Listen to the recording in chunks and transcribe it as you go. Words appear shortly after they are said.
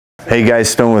Hey guys,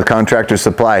 Stone with Contractor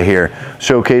Supply here,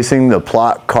 showcasing the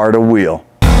Plott Carta wheel.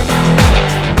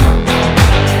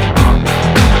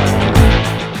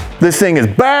 This thing is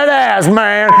badass,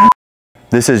 man!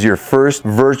 This is your first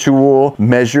virtual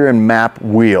measure and map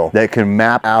wheel that can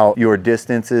map out your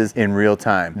distances in real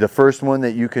time. The first one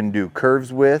that you can do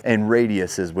curves with and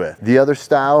radiuses with. The other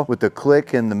style with the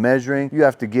click and the measuring, you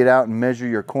have to get out and measure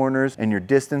your corners and your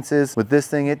distances. With this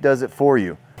thing, it does it for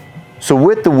you. So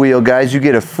with the wheel, guys, you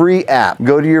get a free app.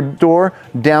 Go to your store,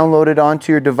 download it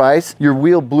onto your device. Your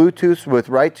wheel Bluetooths with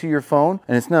right to your phone,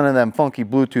 and it's none of them funky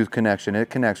Bluetooth connection. It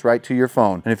connects right to your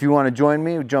phone. And if you want to join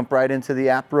me, jump right into the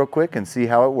app real quick and see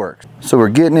how it works. So we're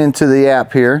getting into the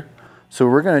app here. So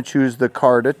we're going to choose the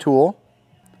Carta tool.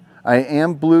 I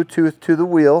am Bluetooth to the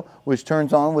wheel, which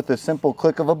turns on with a simple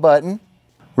click of a button.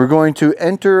 We're going to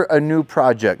enter a new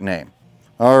project name.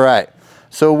 All right,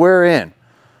 so we're in.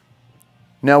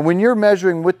 Now, when you're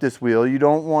measuring with this wheel, you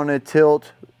don't want to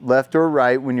tilt left or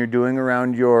right when you're doing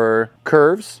around your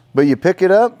curves, but you pick it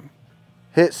up,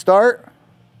 hit start,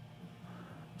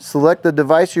 select the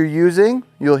device you're using,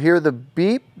 you'll hear the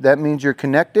beep, that means you're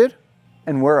connected,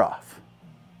 and we're off.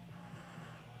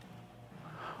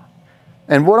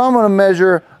 And what I'm going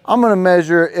to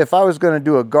measure if I was going to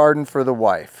do a garden for the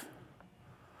wife.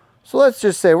 So let's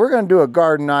just say we're going to do a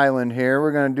garden island here.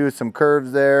 We're going to do some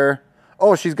curves there.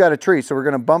 Oh, she's got a tree, so we're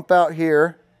going to bump out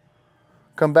here,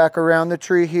 come back around the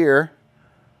tree here,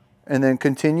 and then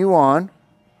continue on.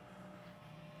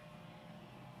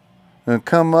 And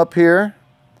come up here,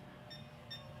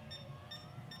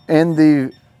 and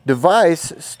the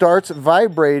device starts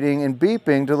vibrating and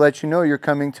beeping to let you know you're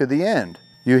coming to the end.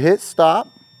 You hit stop,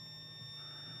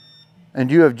 and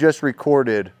you have just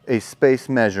recorded a space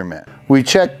measurement. We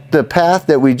checked the path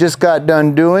that we just got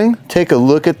done doing. Take a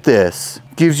look at this.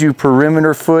 Gives you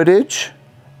perimeter footage,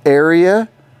 area.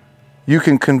 You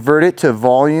can convert it to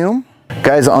volume.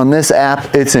 Guys, on this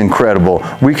app, it's incredible.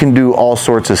 We can do all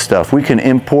sorts of stuff. We can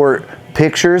import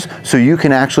pictures so you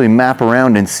can actually map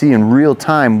around and see in real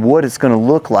time what it's going to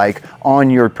look like on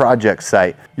your project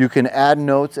site. You can add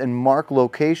notes and mark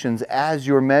locations as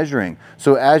you're measuring.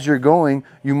 So as you're going,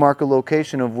 you mark a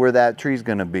location of where that tree's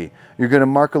going to be. You're going to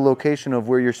mark a location of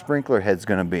where your sprinkler head's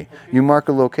going to be. You mark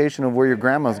a location of where your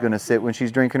grandma's going to sit when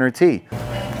she's drinking her tea.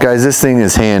 Guys, this thing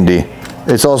is handy.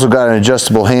 It's also got an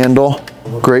adjustable handle.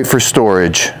 Great for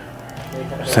storage.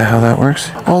 Is that how that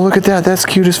works? Oh, look at that. That's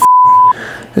cute as f.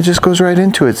 It just goes right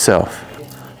into itself.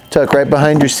 Tuck right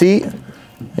behind your seat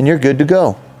and you're good to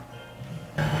go.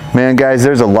 Man, guys,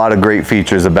 there's a lot of great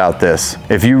features about this.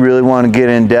 If you really want to get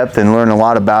in depth and learn a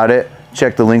lot about it,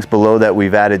 check the links below that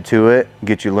we've added to it,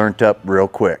 get you learned up real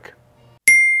quick.